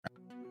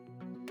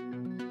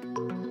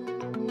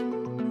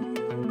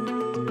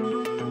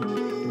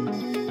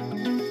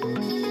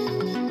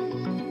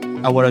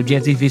Our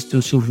objective is to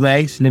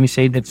survey, let me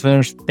say, the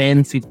first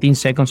 10, 15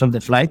 seconds of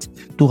the flight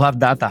to have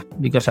data.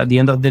 Because at the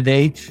end of the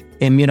day,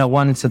 MIURA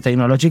 1 is a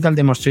technological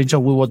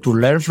demonstration. We want to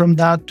learn from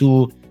that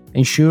to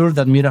ensure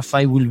that MIURA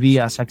 5 will be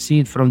a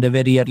succeed from the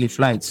very early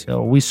flights.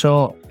 So we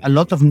saw a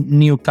lot of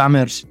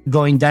newcomers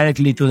going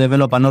directly to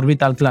develop an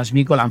orbital class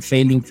vehicle and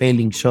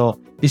failing. So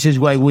this is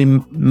why we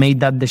made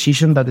that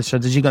decision, that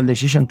strategical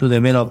decision to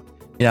develop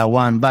MIURA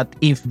 1. But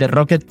if the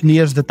rocket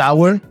clears the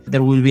tower,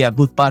 there will be a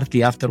good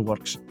party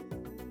afterwards.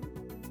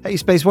 Hey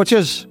Space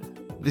Watchers,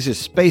 this is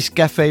Space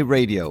Café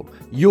Radio,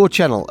 your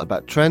channel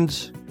about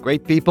trends,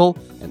 great people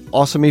and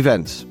awesome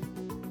events.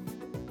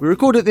 We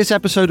recorded this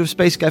episode of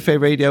Space Café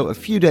Radio a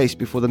few days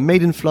before the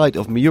maiden flight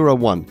of MIURA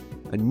 1,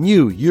 a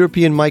new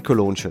European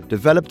microlauncher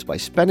developed by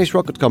Spanish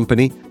rocket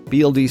company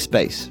PLD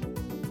Space.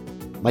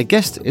 My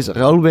guest is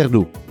Raúl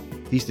Verdú.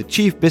 He's the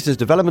Chief Business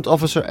Development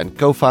Officer and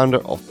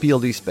co-founder of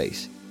PLD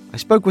Space. I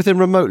spoke with him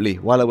remotely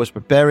while I was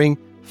preparing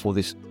for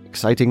this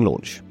exciting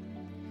launch.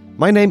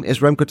 My name is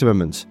Remco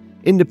Timmermans,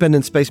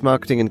 independent space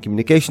marketing and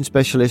communication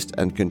specialist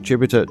and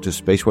contributor to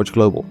Spacewatch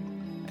Global.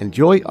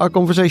 Enjoy our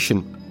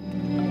conversation.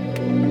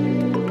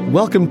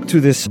 Welcome to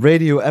this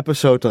radio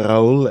episode,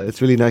 Raúl.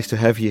 It's really nice to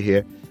have you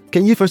here.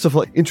 Can you first of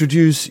all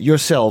introduce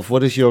yourself?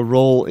 What is your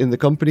role in the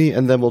company?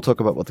 And then we'll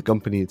talk about what the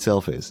company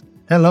itself is.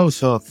 Hello.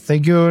 So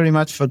thank you very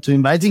much for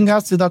inviting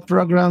us to that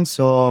program.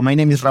 So my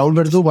name is Raúl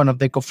Verdú, one of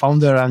the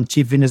co-founder and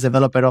Chief Business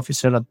Developer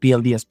Officer at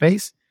PLD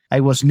Space. I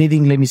was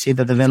leading, let me say,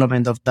 the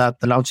development of that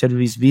launch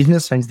service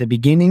business since the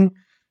beginning,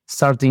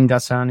 starting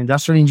as an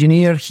industrial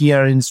engineer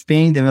here in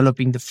Spain,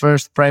 developing the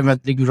first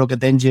private liquid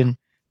rocket engine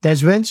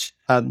test bench,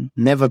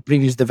 never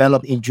previously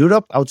developed in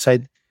Europe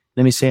outside,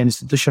 let me say, an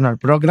institutional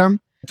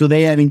program.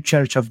 Today, I'm in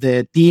charge of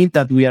the team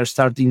that we are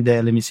starting the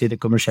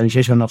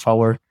commercialization of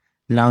our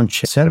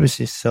launch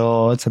services.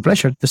 So it's a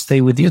pleasure to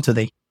stay with you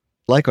today.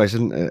 Likewise.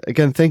 And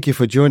again, thank you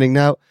for joining.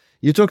 Now,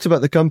 you talked about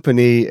the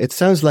company. It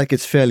sounds like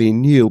it's fairly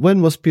new.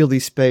 When was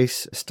PLD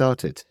Space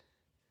started?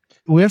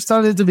 We have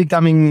started to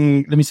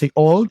becoming,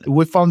 old.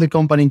 We found the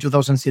company in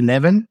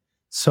 2011.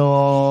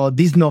 So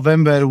this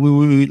November,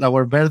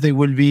 our birthday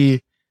will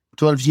be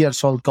 12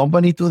 years old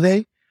company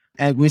today.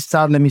 And we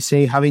start,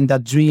 having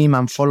that dream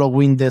and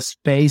following the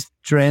space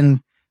trend,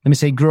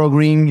 grow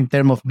green in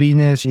terms of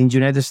business in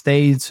United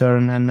States or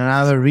in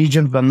another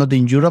region, but not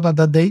in Europe at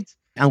that date.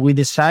 And we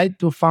decide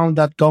to found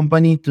that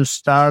company to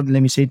start,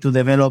 to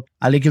develop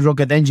a liquid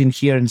rocket engine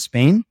here in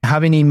Spain,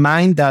 having in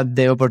mind that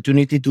the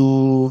opportunity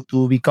to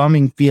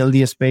becoming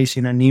PLD Space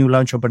in a new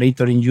launch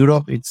operator in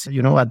Europe, it's,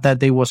 at that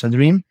day was a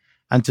dream.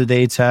 And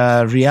today it's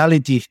a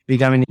reality,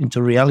 becoming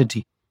into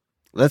reality.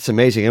 That's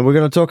amazing. And we're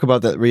going to talk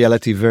about that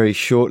reality very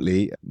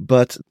shortly.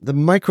 But the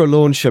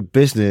micro-launcher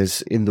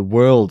business in the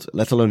world,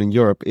 let alone in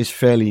Europe, is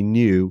fairly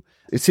new.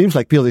 It seems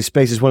like PLD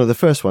Space is one of the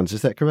first ones.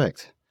 Is that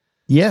correct?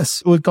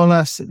 Yes, we call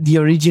us the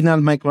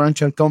original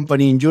micro-launcher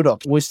company in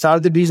Europe. We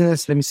started the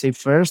business,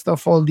 first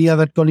of all the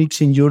other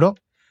colleagues in Europe.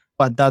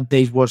 But that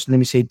day was,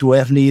 too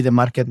early. The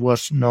market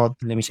was not,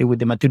 with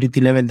the maturity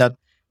level that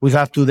we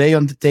have today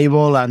on the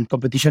table, and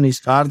competition is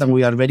hard. And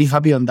we are very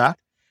happy on that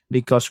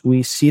because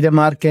we see the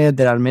market.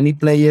 There are many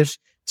players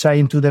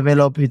trying to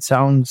develop its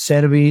own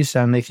service.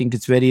 And I think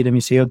it's very,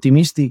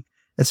 optimistic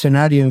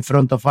scenario in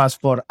front of us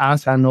for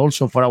us and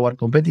also for our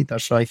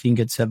competitors. So I think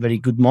it's a very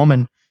good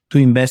moment to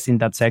invest in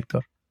that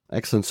sector.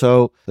 Excellent.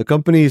 So the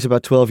company is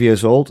about 12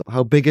 years old.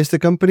 How big is the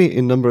company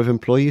in number of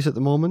employees at the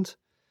moment?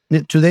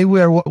 Today,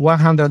 we are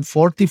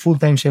 140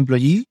 full-time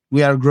employees.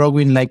 We are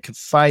growing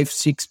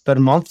 5-6 per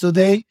month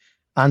today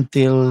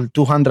until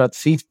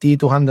 250,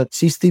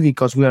 260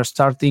 because we are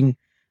starting,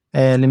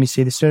 the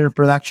serial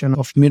production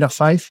of MIURA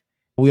 5.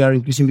 We are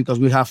increasing because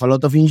we have a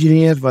lot of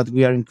engineers, but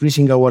we are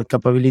increasing our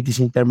capabilities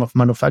in terms of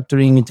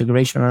manufacturing,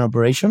 integration, and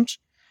operations.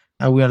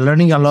 And we are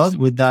learning a lot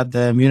with that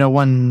MIURA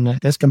 1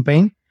 test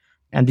campaign.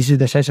 And this is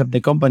the size of the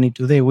company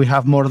today. We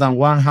have more than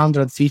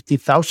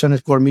 150,000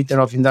 square meters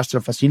of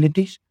industrial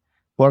facilities,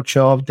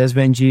 workshop, test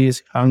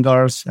benches,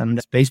 hangars,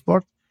 and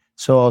spaceport.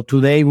 So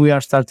today we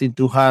are starting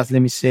to have,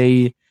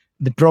 the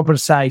proper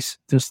size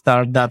to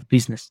start that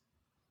business.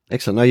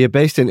 Excellent. Now you're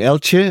based in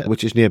Elche,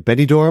 which is near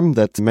Benidorm,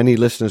 that many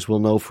listeners will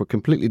know for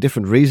completely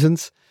different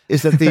reasons.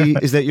 Is that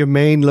is that your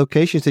main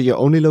location? Is that your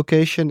only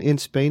location in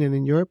Spain and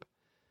in Europe?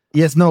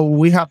 Yes, no,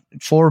 we have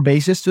 4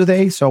 bases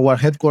today. So our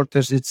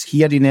headquarters, it's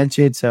here in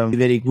Elche. It's a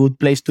very good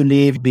place to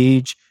live,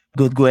 beach,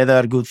 good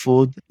weather, good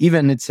food.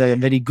 Even it's a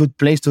very good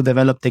place to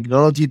develop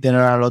technology. There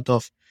are a lot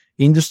of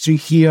industry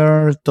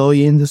here,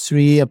 toy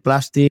industry,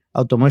 plastic,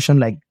 automation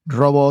like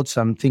robots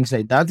and things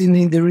like that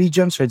in the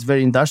region. So it's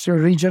very industrial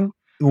region.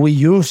 We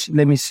use,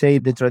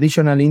 the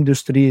traditional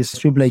industries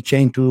supply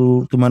chain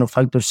to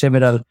manufacture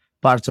several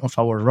parts of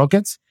our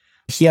rockets.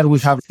 Here we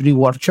have 3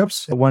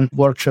 workshops, one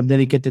workshop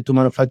dedicated to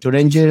manufacture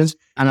engines,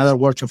 another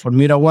workshop for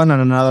MIURA 1,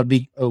 and another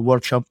big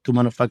workshop to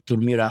manufacture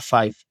MIURA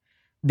 5.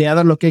 The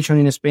other location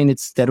in Spain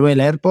is Teruel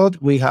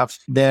Airport. We have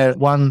there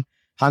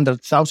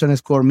 100,000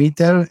 square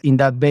meters. In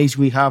that base,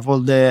 we have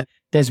all the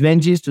test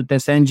benches, to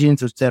test engines,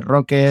 to test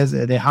rockets,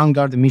 the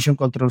hangar, the mission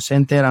control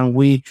center, and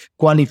we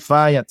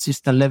qualify at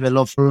system level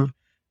of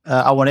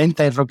our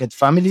entire rocket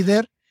family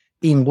there.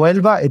 In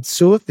Huelva, it's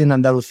south in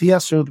Andalusia,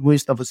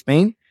 southwest of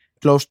Spain,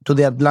 close to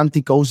the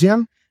Atlantic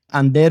Ocean.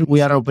 And there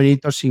we are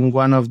operators in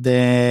one of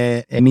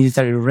the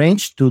military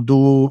range to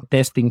do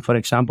testing, for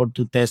example,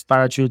 to test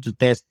parachute, to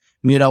test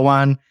MIURA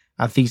 1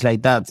 and things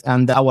like that.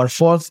 And our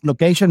fourth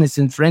location is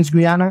in French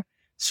Guiana.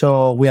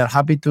 So we are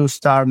happy to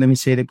start,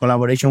 the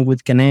collaboration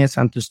with Kenes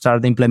and to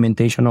start the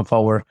implementation of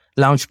our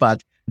launch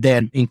pad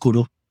there in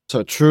Kourou. So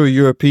a true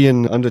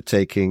European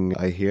undertaking,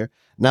 I hear.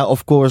 Now,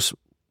 of course,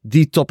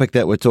 the topic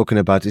that we're talking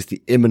about is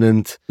the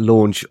imminent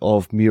launch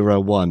of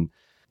MIURA 1.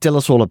 Tell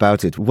us all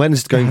about it. When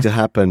is it going to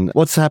happen?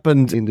 What's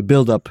happened in the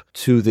build-up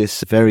to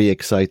this very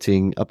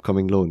exciting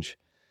upcoming launch?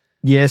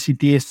 Yes,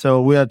 it is.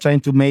 So we are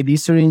trying to make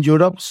history in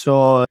Europe.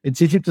 So it's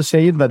easy to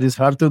say it, but it's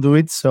hard to do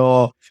it.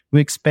 So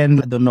we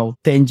spent,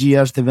 10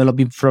 years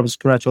developing from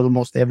scratch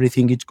almost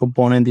everything, each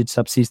component, each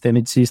subsystem,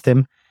 each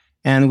system.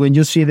 And when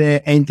you see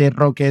the entire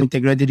rocket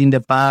integrated in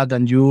the pad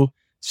and you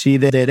see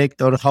the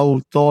director, how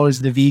tall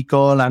is the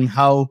vehicle and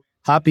how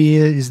happy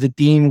is the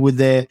team with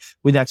the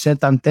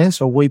acceptance test.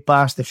 So we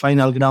passed the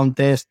final ground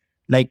test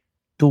like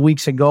 2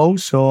 weeks ago.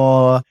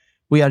 So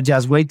we are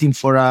just waiting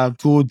for a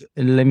good,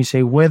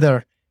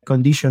 weather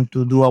condition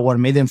to do our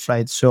maiden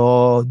flight.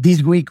 So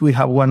this week we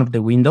have one of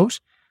the windows.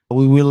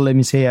 We will,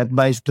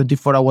 advise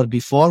 24 hours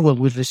before when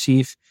we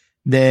receive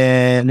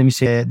the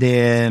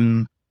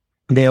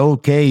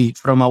okay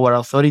from our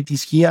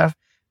authorities here.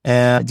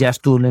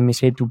 Just to,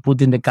 to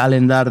put in the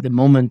calendar the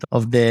moment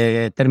of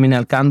the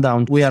terminal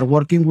countdown. We are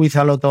working with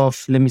a lot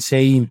of,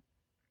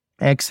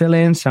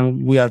 excellence,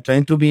 and we are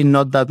trying to be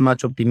not that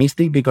much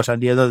optimistic because at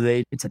the end of the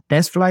day, it's a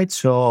test flight.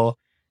 So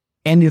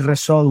any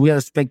result, we are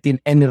expecting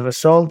any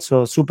result.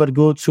 So super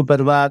good,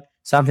 super bad,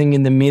 something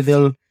in the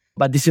middle.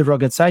 But this is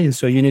rocket science.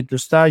 So you need to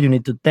start, you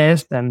need to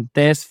test,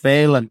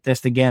 fail, and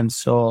test again.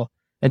 So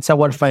it's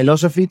our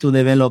philosophy to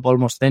develop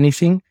almost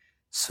anything.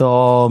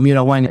 So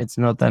MIURA 1, it's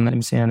not an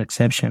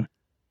exception.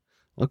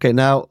 Okay,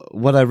 now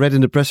what I read in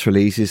the press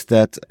release is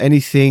that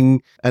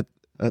anything at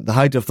the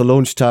height of the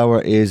launch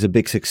tower is a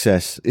big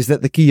success. Is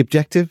that the key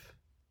objective?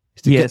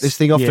 Is to get this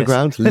thing off the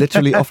ground,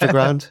 literally off the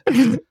ground?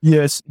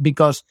 Yes,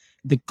 because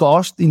the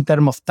cost in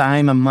terms of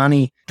time and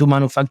money to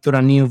manufacture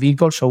a new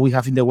vehicle, so we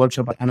have in the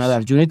workshop another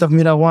unit of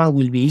MIURA 1,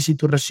 will be easy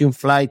to resume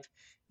flight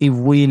if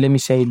we,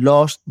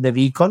 lost the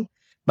vehicle,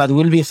 but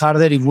will be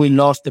harder if we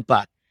lost the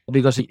pad.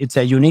 Because it's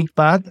a unique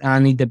pad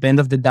and it depends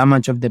on the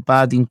damage of the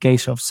pad in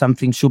case of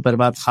something super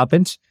bad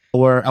happens.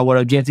 Our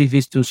objective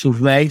is to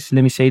survive,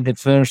 the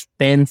first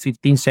 10,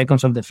 15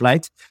 seconds of the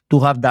flight to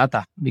have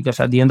data. Because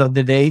at the end of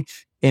the day,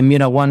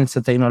 MIURA 1 is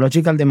a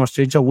technological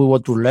demonstration. We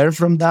want to learn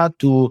from that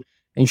to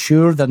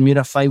ensure that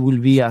MIURA 5 will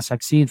be a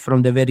succeed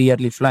from the very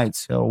early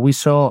flights. So we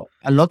saw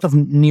a lot of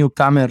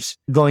newcomers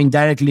going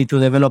directly to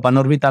develop an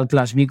orbital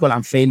class vehicle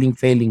and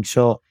failing.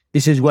 So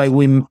this is why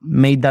we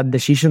made that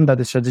decision,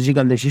 that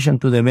strategical decision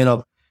to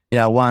develop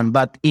MIURA 1.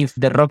 But if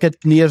the rocket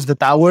clears the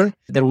tower,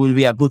 there will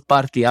be a good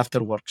party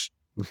afterwards.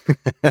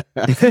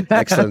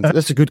 Excellent.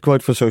 That's a good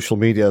quote for social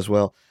media as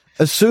well.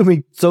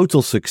 Assuming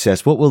total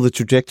success, what will the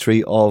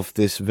trajectory of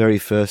this very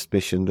first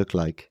mission look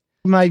like?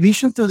 My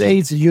vision today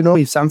is,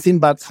 if something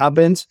bad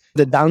happens,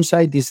 the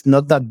downside is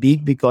not that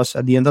big because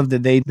at the end of the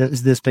day,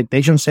 the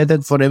expectation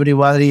set for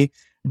everybody.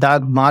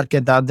 That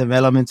market, that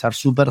developments are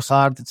super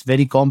hard. It's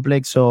very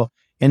complex. So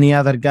any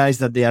other guys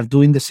that they are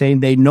doing the same,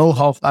 they know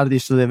how hard it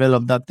is to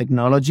develop that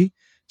technology.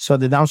 So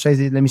the downside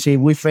is, if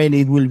we fail,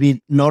 it will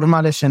be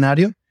normal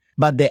scenario.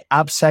 But the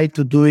upside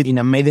to do it in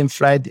a maiden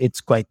flight, it's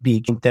quite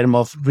big in terms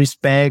of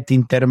respect,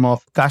 in terms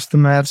of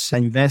customers,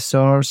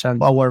 investors,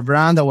 and our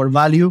brand, our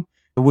value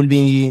will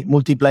be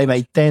multiplied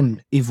by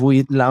 10 if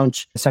we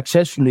launch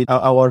successfully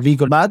our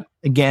vehicle. But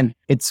again,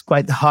 it's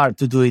quite hard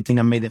to do it in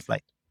a maiden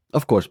flight.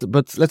 Of course,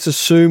 but let's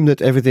assume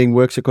that everything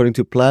works according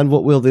to plan.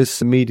 What will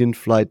this maiden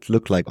flight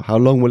look like? How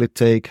long will it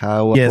take?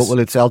 What will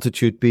its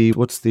altitude be?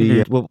 What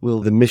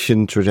will the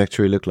mission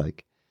trajectory look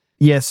like?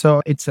 Yes,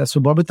 so it's a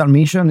suborbital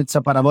mission. It's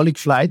a parabolic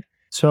flight.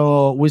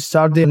 So we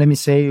start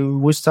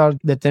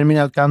the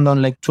terminal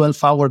countdown like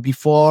 12 hours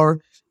before,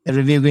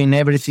 reviewing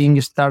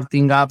everything,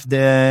 starting up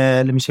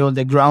all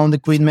the ground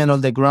equipment, all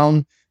the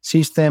ground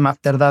system.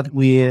 After that,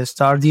 we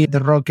start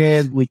the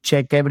rocket. We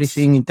check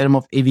everything in terms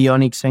of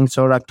avionics,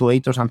 sensor,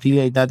 actuators, and things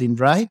like that in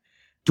dry.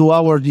 2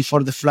 hours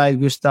before the flight,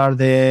 we start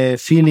the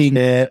filling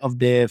of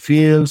the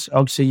fuels,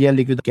 oxygen,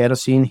 liquid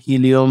kerosene,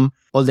 helium,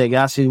 all the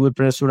gases. We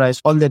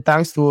pressurize all the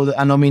tanks to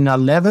a nominal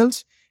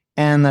levels.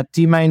 And at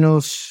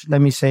T-minus,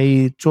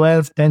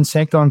 12, 10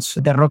 seconds,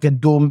 the rocket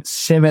does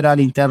several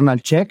internal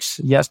checks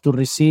just to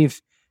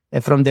receive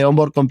from the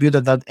onboard computer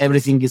that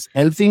everything is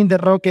healthy in the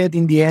rocket,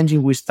 in the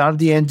engine. We start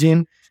the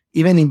engine.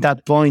 Even in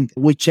that point,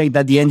 we check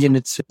that the engine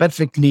is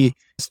perfectly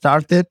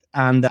started.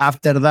 And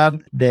after that,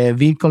 the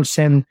vehicle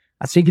sends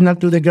a signal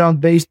to the ground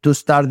base to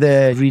start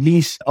the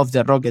release of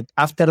the rocket.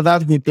 After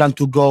that, we plan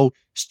to go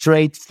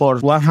straight for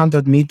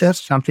 100 meters,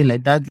 something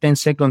like that, 10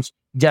 seconds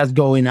just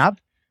going up.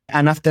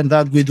 And after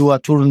that, we do a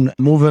turn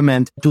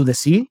movement to the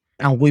sea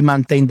and we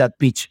maintain that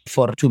pitch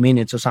for 2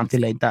 minutes or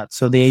something like that.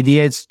 So the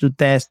idea is to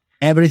test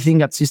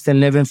everything at system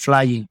level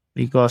flying,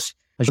 because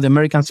as the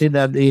Americans say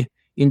that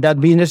in that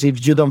business,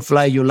 if you don't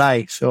fly, you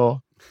lie.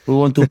 So we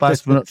want to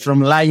pass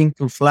from lying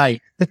to fly.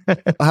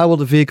 How will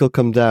the vehicle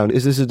come down?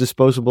 Is this a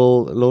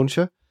disposable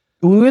launcher?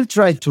 We will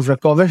try to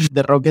recover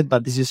the rocket,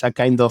 but this is a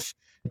kind of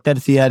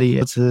tertiary.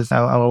 It's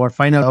our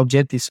final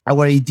objective.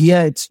 Our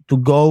idea is to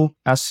go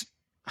as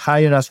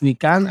higher as we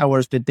can. Our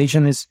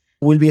expectation is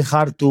will be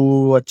hard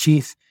to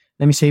achieve.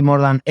 Let me say more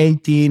than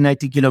 80,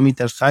 90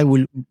 kilometers high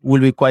will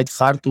be quite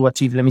hard to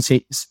achieve, let me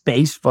say,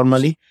 space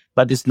formally,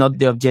 but it's not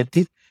the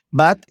objective.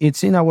 But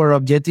it's in our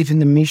objective in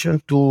the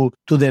mission to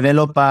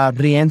develop a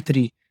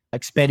re-entry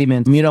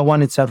experiment. MIURA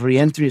 1, it's a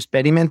re-entry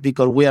experiment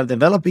because we are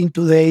developing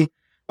today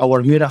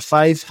our MIURA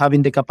 5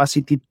 having the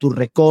capacity to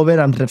recover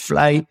and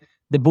refly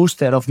the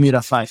booster of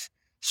MIURA 5.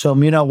 So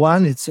MIURA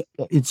 1,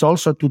 it's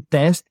also to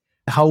test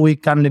how we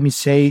can, let me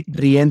say,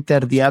 re-enter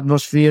the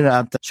atmosphere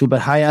at super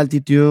high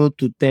altitude,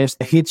 to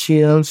test heat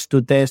shields,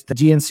 to test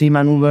GNC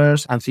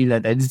maneuvers, and things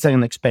like that. It's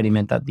an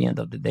experiment at the end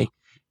of the day.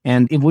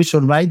 And if we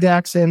survive the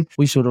accident,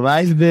 we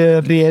survive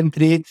the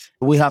re-entry,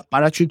 we have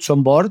parachutes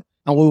on board,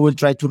 and we will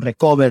try to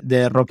recover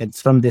the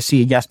rockets from the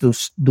sea just to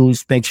do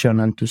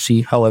inspection and to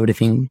see how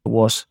everything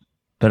was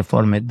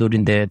performed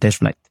during the test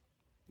flight.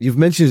 You've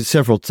mentioned it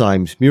several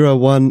times. MIURA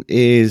 1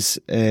 is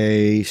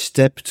a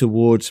step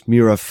towards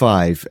MIURA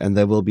 5, and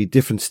there will be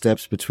different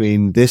steps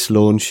between this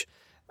launch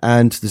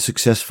and the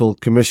successful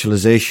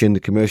commercialization,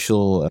 the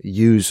commercial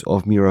use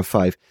of MIURA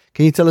 5.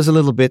 Can you tell us a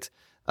little bit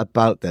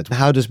about that?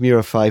 How does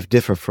MIURA 5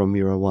 differ from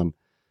MIURA 1?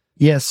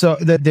 Yes, so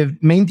the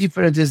main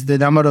difference is the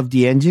number of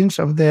the engines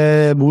of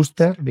the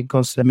booster,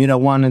 because the MIURA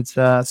 1, it's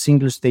a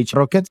single-stage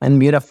rocket, and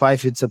MIURA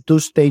 5, it's a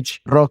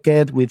two-stage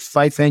rocket with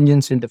 5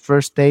 engines in the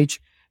first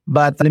stage.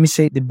 But let me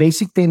say the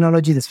basic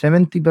technology, the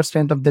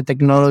 70% of the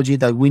technology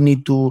that we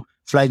need to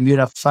fly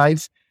MIURA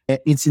 5,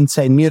 it's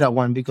inside MIURA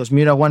 1, because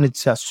MIURA 1,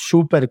 it's a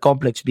super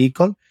complex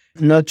vehicle.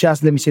 Not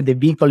just, let me say, the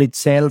vehicle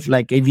itself,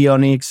 like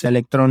avionics,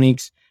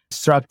 electronics,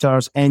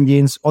 structures,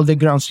 engines, all the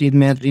ground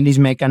treatment, release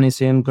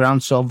mechanism,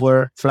 ground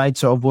software, flight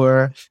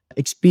software,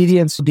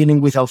 experience dealing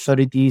with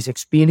authorities,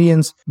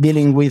 experience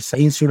dealing with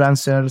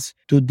insurances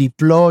to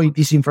deploy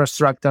this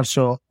infrastructure.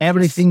 So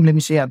everything, let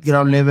me say, at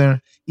ground level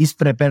is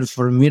prepared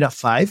for MIURA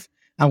 5.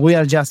 And we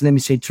are just, let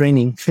me say,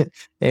 training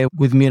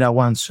with MIURA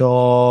 1.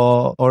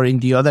 So, or in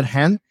the other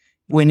hand,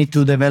 we need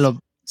to develop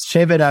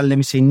several, let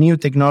me say, new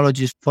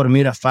technologies for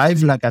MIURA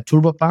 5, like a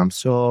turbopump.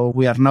 So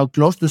we are now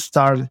close to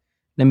start,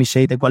 let me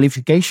say, the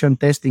qualification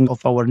testing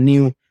of our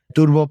new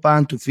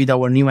turbopump to feed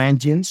our new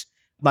engines.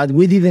 But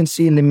we didn't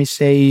see, let me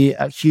say,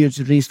 a huge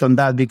risk on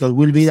that because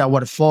we'll be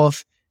our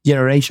 4th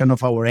generation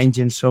of our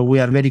engines. So we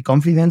are very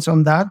confident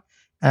on that.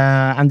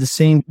 And the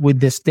same with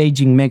the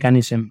staging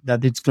mechanism,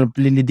 that it's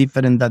completely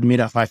different than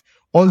MIURA 5.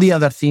 All the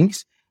other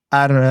things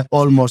are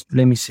almost,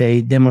 let me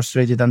say,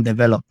 demonstrated and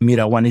developed.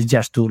 MIURA 1 is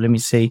just to, let me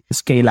say,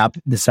 scale up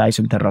the size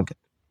of the rocket.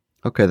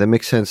 Okay, that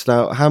makes sense.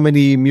 Now, how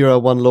many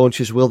MIURA 1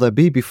 launches will there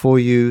be before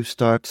you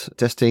start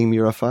testing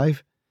MIURA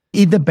 5?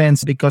 It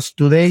depends, because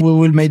today we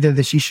will make the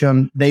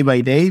decision day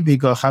by day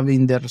because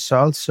having the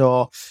results.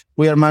 So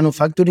we are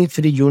manufacturing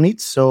 3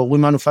 units. So we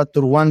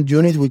manufacture 1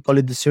 unit, we call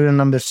it the serial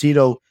number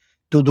 0,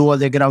 to do all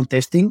the ground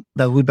testing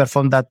that we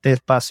performed that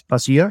test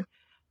past year.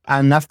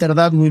 And after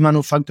that, we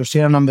manufacture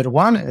serial number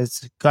 1.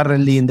 It's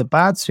currently in the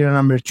pad, serial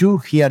number 2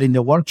 here in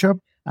the workshop,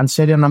 and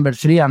serial number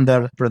 3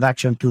 under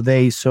production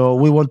today. So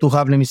we want to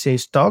have, let me say,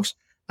 stocks.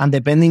 And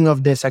depending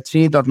of the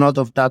succeed or not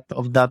of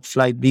that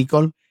flight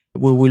vehicle,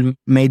 we will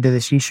make the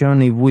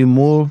decision if we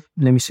move,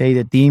 let me say,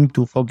 the team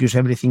to focus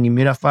everything in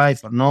MIURA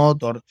 5 or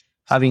not, or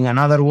having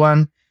another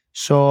one.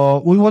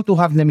 So we want to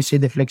have, let me say,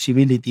 the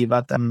flexibility.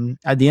 But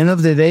at the end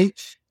of the day,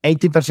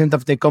 80%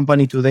 of the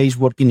company today is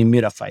working in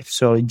MIURA 5.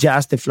 So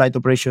just the flight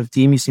operations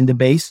team is in the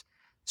base.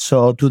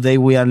 So today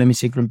we are, let me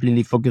say,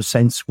 completely focused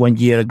since 1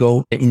 year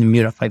ago in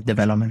MIURA 5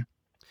 development.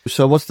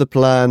 So what's the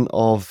plan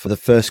of the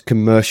first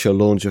commercial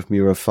launch of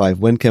MIURA 5?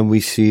 When can we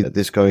see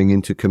this going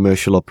into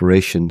commercial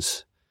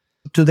operations?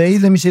 Today,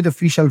 let me say the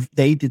official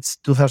date, it's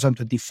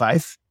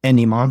 2025,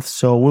 any month.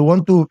 So we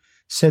want to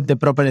set the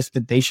proper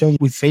expectation.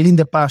 We failed in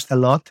the past a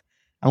lot,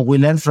 and we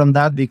learned from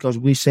that because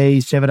we say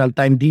several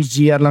times, this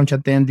year launch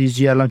attempt, this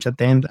year launch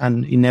attempt,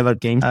 and it never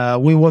came.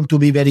 We want to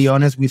be very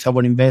honest with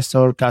our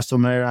investor,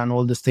 customer, and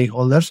all the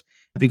stakeholders,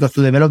 because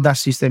to develop that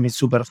system is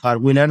super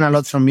hard. We learn a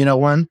lot from MIURA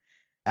 1,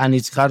 and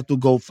it's hard to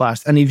go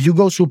fast. And if you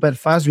go super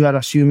fast, you are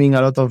assuming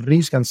a lot of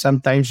risk, and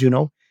sometimes,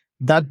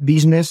 that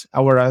business,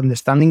 our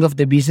understanding of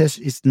the business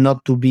is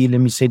not to be,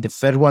 let me say, the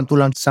first one to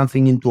launch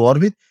something into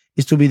orbit,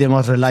 is to be the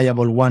most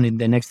reliable one in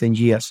the next 10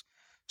 years.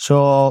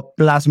 So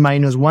plus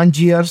minus 1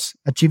 years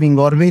achieving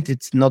orbit,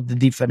 it's not the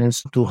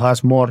difference to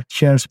have more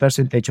shares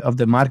percentage of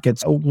the market.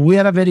 So we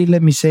are a very,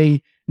 let me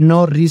say,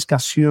 no risk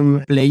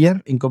assume player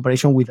in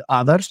comparison with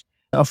others.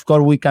 Of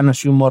course, we can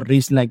assume more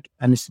risk like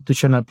an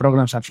institutional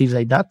programs and things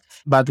like that.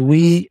 But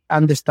we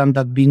understand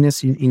that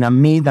business in a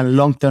mid and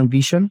long-term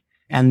vision.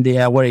 And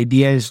our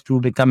idea is to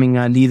becoming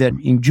a leader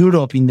in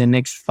Europe in the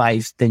next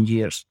 5-10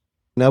 years.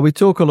 Now, we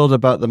talk a lot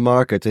about the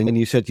market, and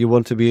you said you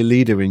want to be a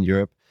leader in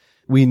Europe.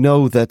 We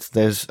know that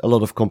there's a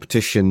lot of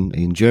competition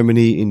in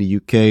Germany, in the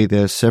UK.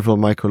 There's several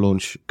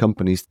micro-launch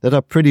companies that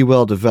are pretty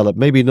well developed,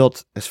 maybe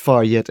not as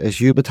far yet as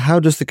you, but how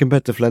does the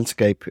competitive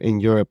landscape in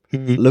Europe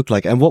look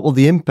like? And what will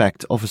the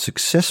impact of a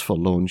successful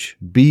launch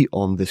be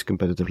on this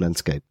competitive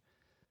landscape?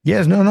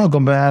 Yes,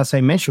 as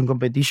I mentioned,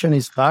 competition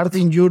is hard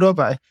in Europe.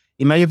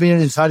 In my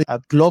opinion, it's hard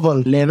at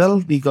global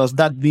level because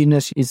that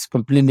business is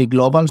completely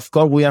global. Of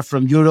course, we are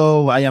from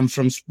Europe. I am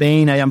from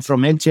Spain. I am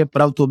from Elche,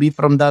 proud to be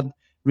from that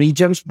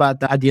regions.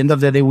 But at the end of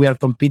the day, we are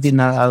competing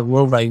at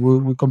worldwide.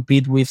 We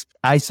compete with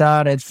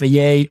ISAR,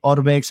 FAA,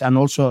 Orbex, and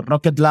also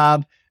Rocket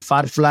Lab,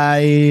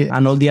 Firefly,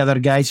 and all the other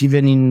guys,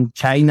 even in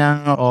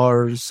China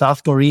or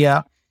South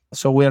Korea.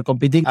 So we are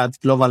competing at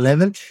global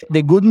level.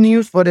 The good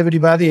news for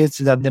everybody is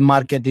that the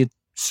market is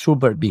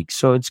super big.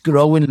 So it's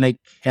growing like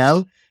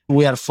hell.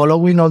 We are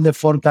following all the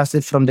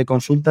forecasts from the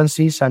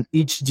consultancies, and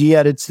each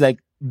year it's like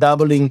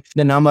doubling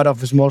the number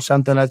of small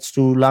satellites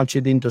to launch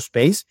it into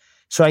space.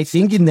 So I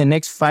think in the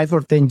next 5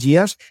 or 10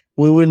 years,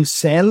 we will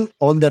sell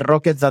all the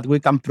rockets that we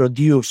can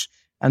produce.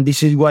 And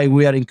this is why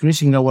we are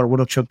increasing our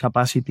workshop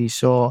capacity.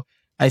 So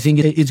I think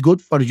it's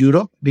good for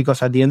Europe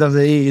because at the end of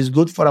the day, it's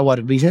good for our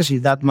business.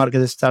 If that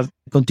market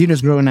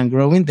continues growing and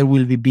growing, there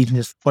will be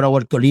business for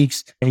our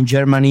colleagues in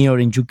Germany or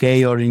in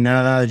UK or in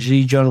another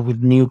region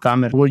with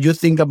newcomers. When you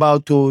think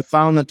about to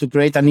found and to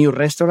create a new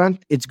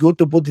restaurant, it's good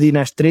to put it in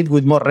a street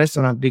with more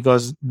restaurants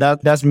because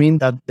that does mean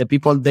that the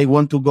people, they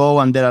want to go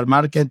and there are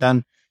market.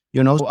 And,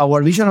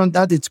 our vision on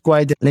that, it's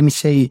quite, let me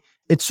say,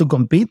 it's to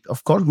compete.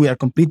 Of course, we are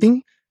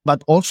competing,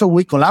 but also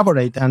we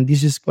collaborate. And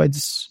this is quite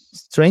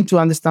strange to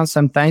understand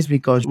sometimes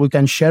because we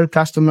can share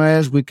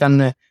customers,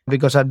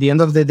 because at the end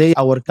of the day,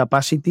 our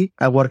capacity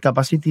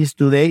is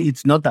today,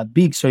 it's not that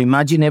big. So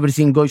imagine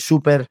everything goes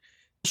super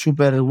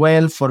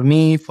well for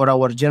me, for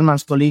our German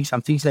colleagues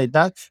and things like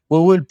that. We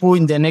will put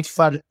in the next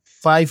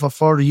 5 or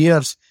 4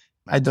 years,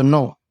 I don't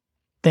know,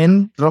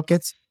 10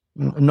 rockets,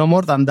 no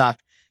more than that.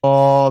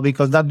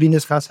 Because that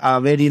business has a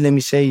very, let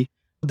me say,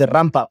 the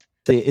ramp up.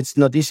 It's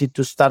not easy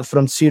to start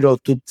from 0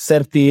 to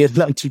 30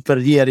 launches per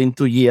year in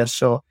 2 years.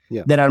 So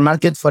there are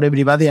markets for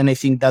everybody. And I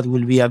think that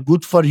will be a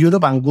good for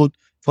Europe and good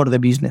for the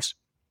business.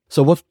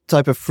 So what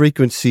type of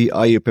frequency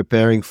are you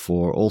preparing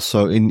for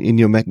also in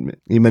your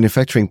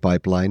manufacturing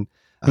pipeline?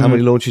 How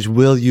many launches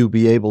will you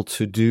be able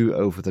to do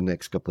over the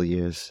next couple of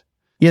years?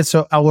 Yes,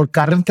 so our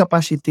current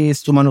capacity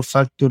is to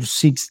manufacture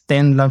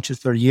 6-10 launches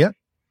per year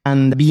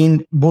and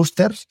being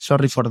boosters,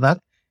 sorry for that,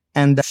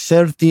 and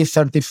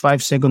 30-35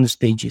 second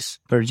stages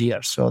per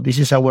year. So this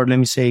is our, let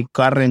me say,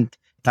 current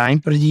time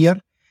per year.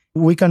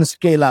 We can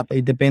scale up.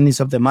 It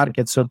depends on the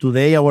market. So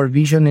today our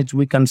vision is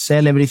we can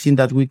sell everything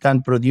that we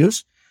can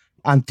produce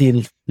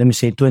until, let me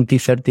say,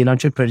 20-30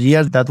 launches per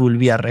year. That will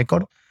be a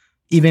record.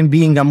 Even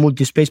being a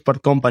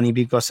multi-spaceport company,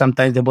 because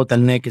sometimes the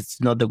bottleneck is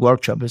not the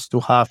workshop, it's to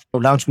have a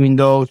launch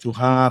window, to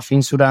have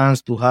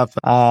insurance, to have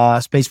a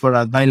spaceport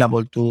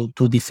available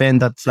to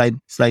defend that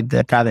flight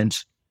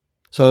cadence.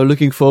 So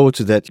looking forward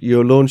to that.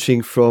 You're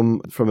launching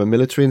from a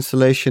military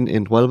installation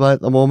in Huelva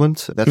at the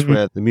moment. That's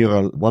where the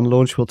MIURA 1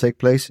 launch will take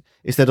place.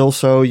 Is that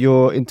also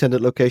your intended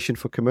location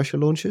for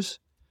commercial launches?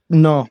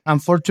 No,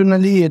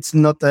 unfortunately, it's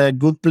not a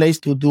good place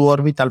to do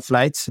orbital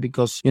flights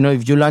because,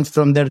 if you launch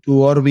from there to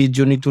orbit,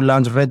 you need to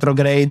launch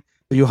retrograde.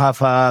 You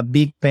have a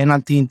big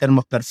penalty in terms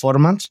of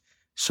performance.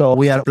 So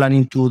we are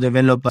planning to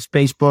develop a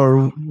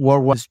spaceport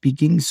worldwide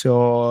speaking.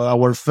 So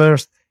our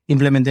first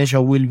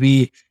implementation will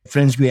be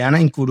French Guiana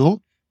in Kourou.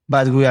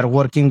 But we are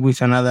working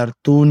with another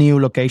 2 new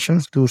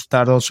locations to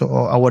start also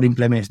our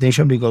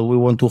implementation because we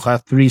want to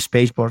have 3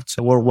 spaceports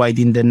worldwide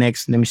in the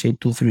next, let me say,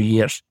 2-3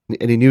 years.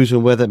 Any news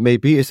on where that may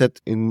be? Is that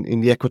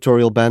in the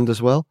equatorial band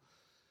as well?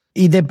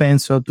 It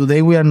depends. So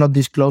today we are not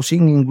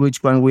disclosing in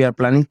which one we are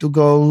planning to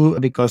go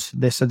because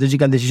the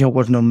strategical decision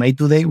was not made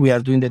today. We are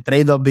doing the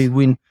trade-off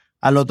between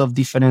a lot of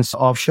different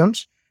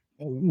options.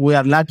 We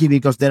are lucky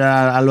because there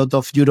are a lot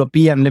of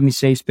European, let me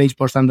say,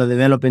 spaceports under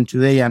development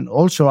today and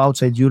also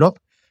outside Europe.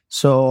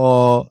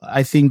 So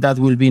I think that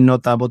will be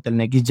not a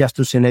bottleneck. It's just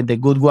to select the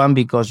good one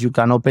because you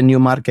can open new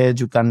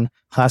markets, you can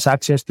have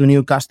access to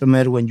new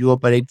customers when you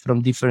operate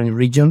from different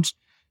regions.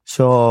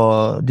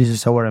 So this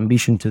is our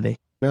ambition today.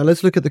 Now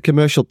let's look at the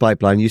commercial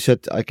pipeline. You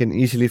said I can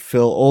easily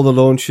fill all the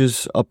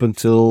launches up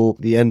until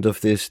the end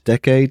of this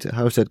decade.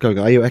 How's that going?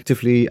 Are you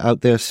actively out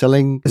there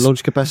selling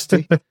launch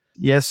capacity?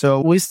 Yes, so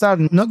we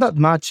started not that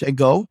much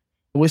ago.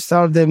 We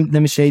started,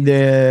 let me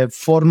say,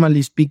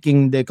 formally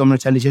speaking, the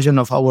commercialization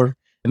of our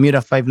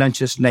MIURA 5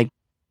 launches like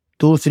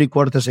 2-3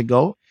 quarters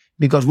ago,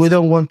 because we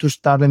don't want to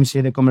start, let me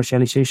say, the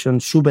commercialization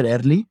super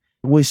early.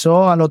 We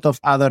saw a lot of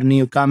other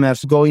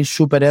newcomers going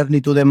super early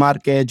to the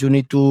market. You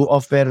need to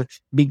offer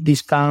big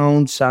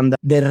discounts and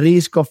the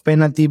risk of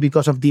penalty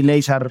because of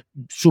delays are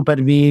super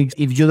big.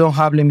 If you don't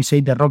have, let me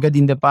say, the rocket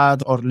in the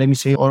pad or let me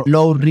say, or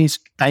low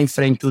risk time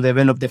frame to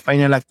develop the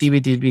final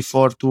activities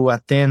before to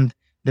attend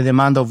the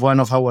demand of one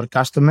of our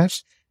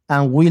customers,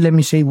 And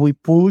we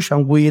push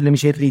and we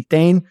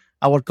retain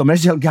our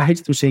commercial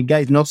guys to say,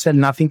 guys, not sell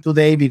nothing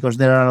today because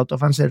there are a lot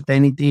of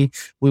uncertainty.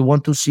 We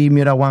want to see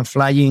MIURA 1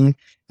 flying,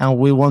 and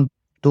we want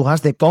to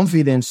have the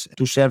confidence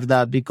to serve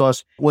that,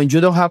 because when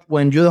you don't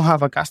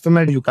have a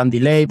customer, you can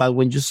delay. But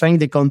when you sign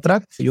the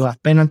contract, you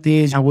have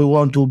penalties, and we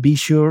want to be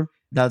sure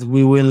that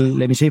we will,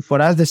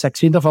 for us, the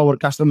success of our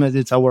customers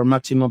is our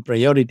maximum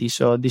priority.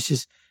 So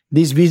this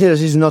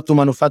business is not to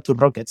manufacture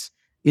rockets.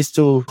 It's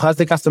to have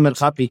the customer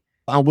happy.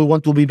 And we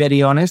want to be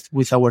very honest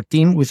with our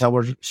team, with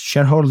our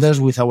shareholders,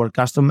 with our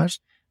customers.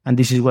 And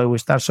this is where we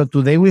start. So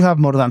today we have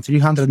more than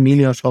 300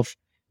 million of,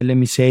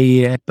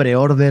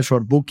 pre-orders or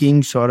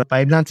bookings or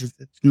pipelines.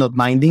 It's not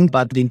binding,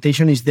 but the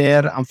intention is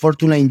there.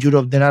 Unfortunately, in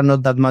Europe, there are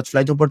not that much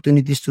flight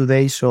opportunities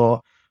today.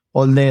 So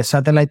all the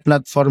satellite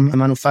platform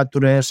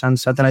manufacturers and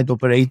satellite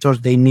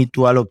operators, they need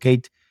to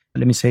allocate,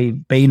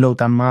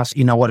 payload and mass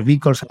in our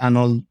vehicles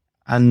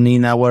and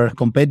in our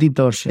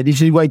competitors.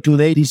 This is why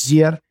today, this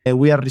year,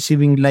 we are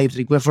receiving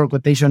requests for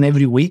quotation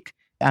every week.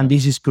 And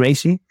this is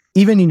crazy.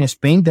 Even in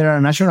Spain, there are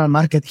a national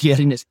market here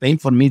in Spain.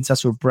 For me, it's a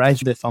surprise.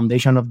 The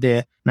foundation of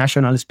the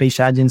National Space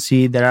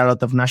Agency, there are a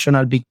lot of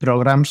national big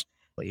programs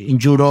in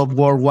Europe,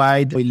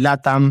 worldwide, in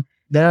LATAM.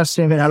 There are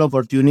several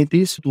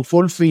opportunities to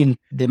fulfill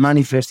the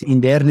manifest in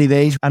the early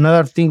days.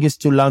 Another thing is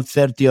to launch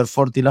 30 or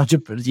 40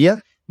 launches per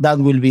year. That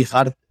will be a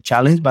hard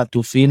challenge, but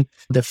to fill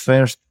the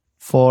first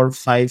 4,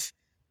 5,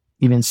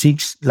 even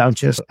 6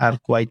 launches are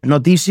quite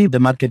not easy.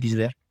 The market is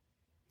there.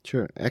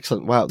 Sure.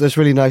 Excellent. Wow. That's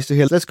really nice to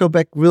hear. Let's go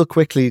back real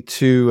quickly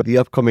to the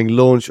upcoming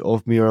launch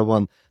of MIURA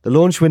 1. The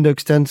launch window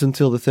extends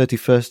until the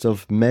 31st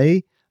of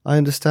May, I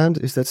understand.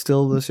 Is that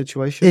still the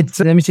situation?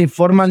 It's,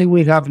 formally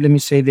we have,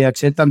 the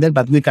acceptance there,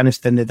 but we can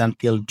extend it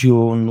until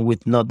June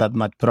with not that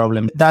much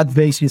problem. That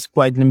base is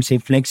quite,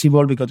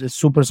 flexible because it's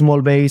super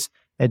small base.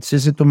 It's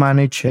easy to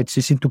manage. It's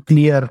easy to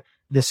clear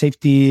the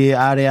safety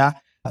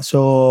area.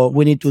 So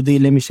we need to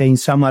deal, in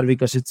summer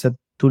because it's a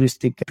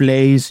touristic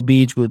place,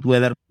 beach, good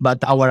weather.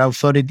 But our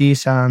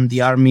authorities and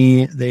the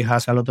army, they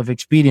have a lot of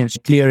experience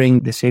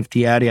clearing the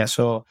safety area.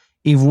 So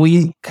if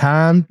we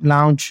can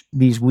launch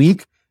this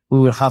week, we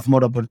will have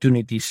more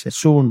opportunities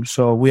soon.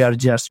 So we are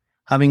just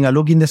having a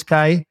look in the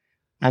sky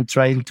and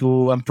trying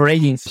to, I'm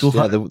praying to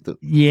the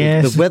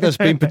weather's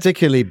been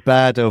particularly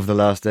bad over the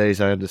last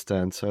days, I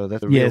understand. So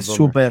that's a real bummer.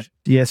 Super.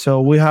 Yeah, so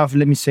we have,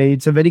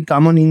 it's a very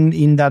common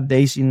in that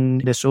days in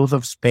the south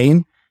of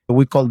Spain.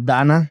 We call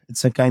Dana.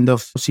 It's a kind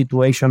of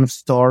situation of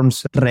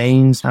storms,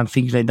 rains, and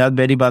things like that.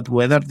 Very bad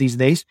weather these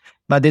days.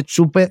 But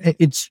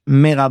it's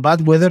mega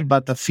bad weather,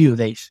 but a few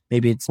days.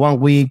 Maybe it's 1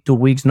 week, 2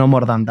 weeks, no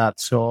more than that.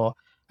 So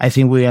I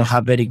think we will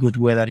have very good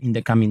weather in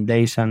the coming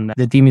days. And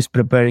the team is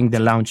preparing the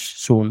launch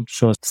soon.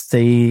 So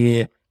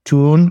stay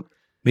tuned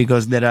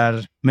because there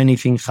are many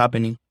things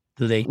happening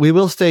today. We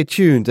will stay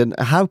tuned. And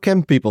how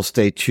can people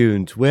stay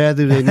tuned? Where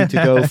do they need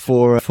to go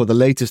for the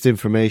latest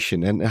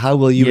information? And how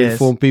will you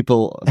inform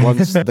people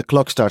once the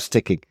clock starts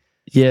ticking?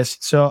 Yes.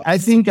 So I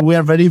think we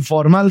are very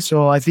formal.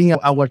 So I think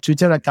our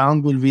Twitter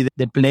account will be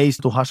the place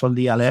to have all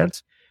the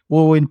alerts.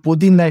 We will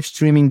put in live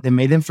streaming the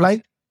maiden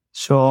flight.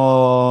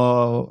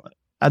 So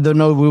I don't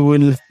know, we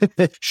will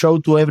show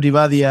to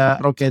everybody a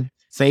rocket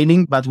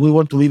failing, but we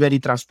want to be very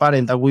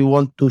transparent and we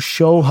want to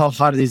show how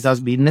hard is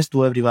that business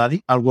to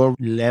everybody at world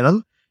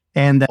level.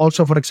 And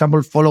also, for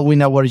example,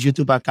 following our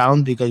YouTube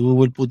account, because we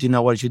will put in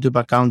our YouTube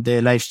account the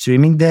live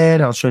streaming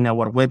there, also in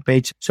our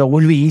webpage. So it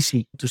will be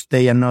easy to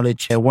stay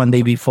acknowledged 1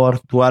 day before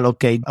to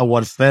allocate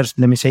our first,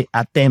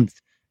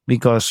 attempt,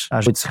 because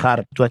it's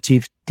hard to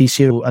achieve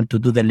T0 and to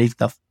do the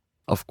liftoff.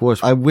 Of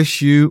course. I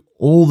wish you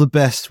all the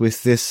best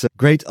with this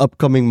great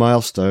upcoming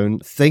milestone.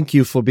 Thank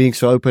you for being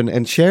so open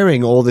and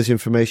sharing all this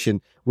information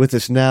with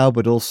us now,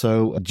 but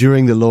also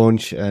during the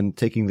launch and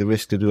taking the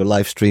risk to do a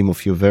live stream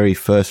of your very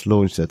first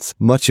launch. That's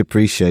much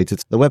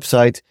appreciated. The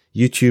website,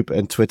 YouTube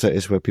and Twitter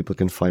is where people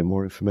can find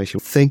more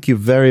information. Thank you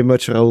very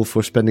much, Raúl,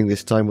 for spending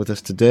this time with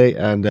us today.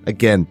 And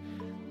again,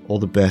 all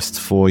the best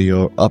for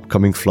your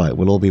upcoming flight.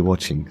 We'll all be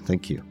watching.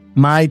 Thank you.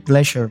 My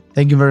pleasure.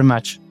 Thank you very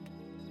much.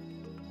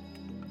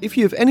 If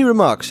you have any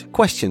remarks,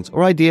 questions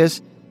or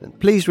ideas, then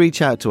please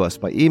reach out to us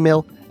by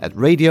email at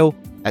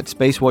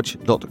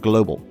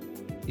radio@spacewatch.global.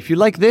 If you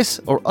like this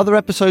or other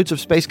episodes of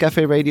Space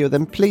Café Radio,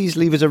 then please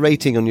leave us a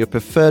rating on your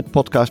preferred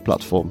podcast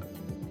platform.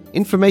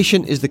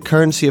 Information is the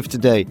currency of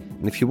today,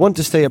 and if you want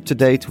to stay up to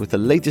date with the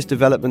latest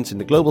developments in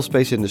the global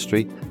space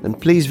industry, then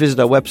please visit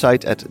our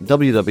website at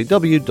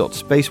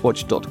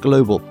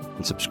www.spacewatch.global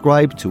and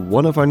subscribe to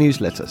one of our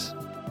newsletters.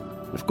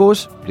 And of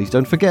course, please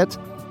don't forget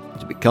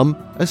to become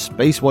a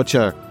Space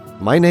Watcher.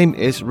 My name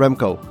is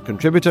Remco,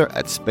 contributor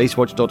at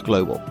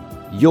spacewatch.global,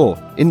 your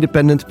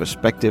independent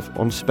perspective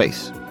on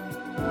space.